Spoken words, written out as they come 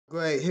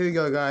Great, here we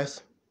go,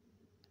 guys.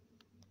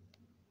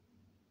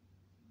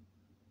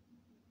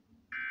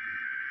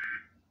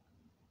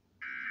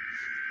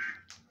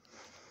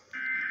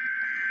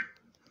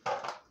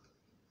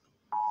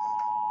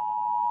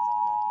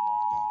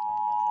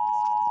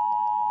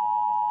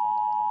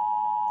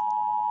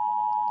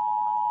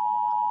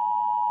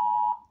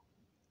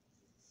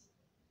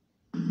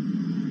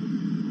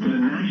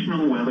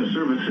 National Weather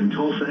Service in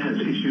Tulsa has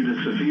issued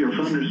a severe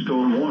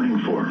thunderstorm warning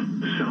for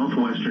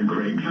southwestern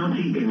Craig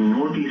County in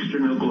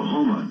northeastern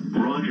Oklahoma,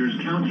 Rogers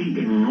County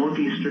in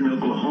northeastern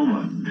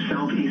Oklahoma,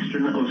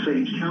 southeastern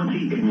Osage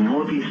County in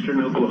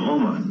northeastern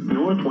Oklahoma,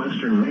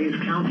 northwestern Mays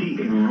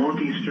County in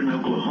northeastern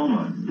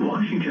Oklahoma,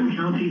 Washington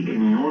County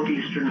in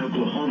northeastern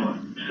Oklahoma,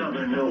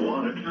 southern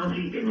Nowata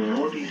County in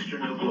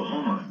northeastern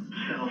Oklahoma,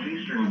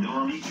 southeastern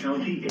Pawnee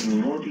County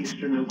in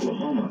northeastern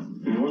Oklahoma,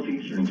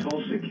 northeastern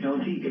Tulsa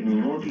County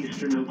in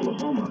northeastern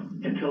Oklahoma,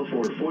 until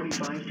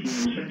 4:45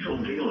 p.m. Central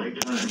Daylight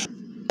Time.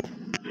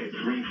 At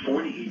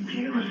 3:48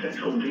 p.m.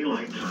 Central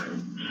Daylight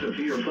Time,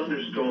 severe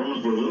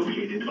thunderstorms were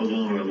located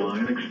along a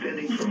line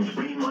extending from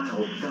 3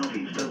 miles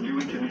southeast of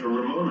Deweyton near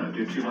Ramona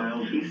to 2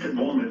 miles east of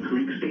Walnut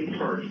Creek State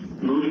Park,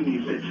 moving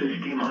east at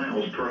 60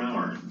 miles per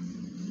hour.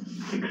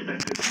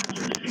 Expected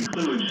hazards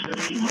include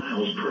 70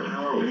 miles per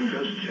hour wind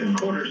gusts and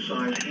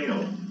quarter-size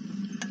hail.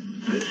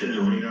 This is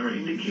a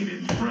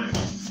radar-indicated threat.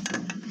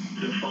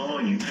 The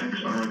following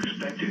impacts are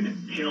expected.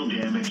 Hail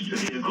damage to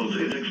vehicles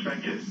is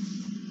expected.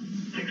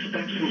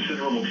 Expect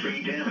considerable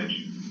tree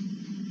damage.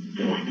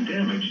 Wind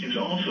damage is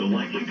also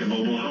likely to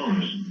mobile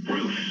homes,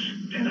 roofs,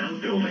 and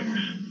outbuildings.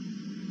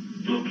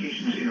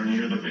 Locations in or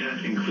near the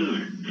path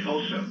include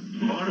Tulsa,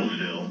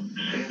 Bartlesville,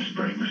 Sand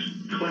Springs,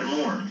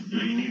 Claremore,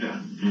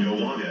 Veneta,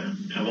 Nowata,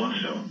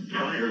 Tawasso,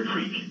 Pryor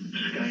Creek,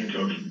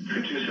 Skytook,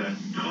 Catoosa,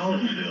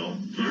 Collinsville,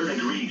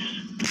 Verdigris,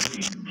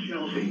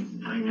 Chelsea,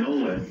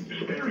 Inola,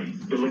 Sperry,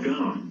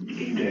 Billigam,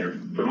 Adair,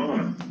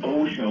 Ramona,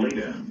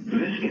 Oshaleta.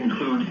 This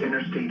includes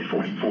Interstate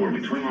 44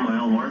 between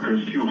mile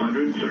markers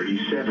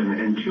 237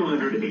 and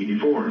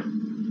 284.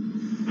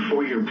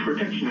 For your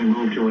protection,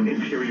 move to an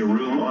interior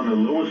room on the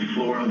lowest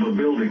floor of a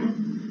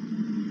building.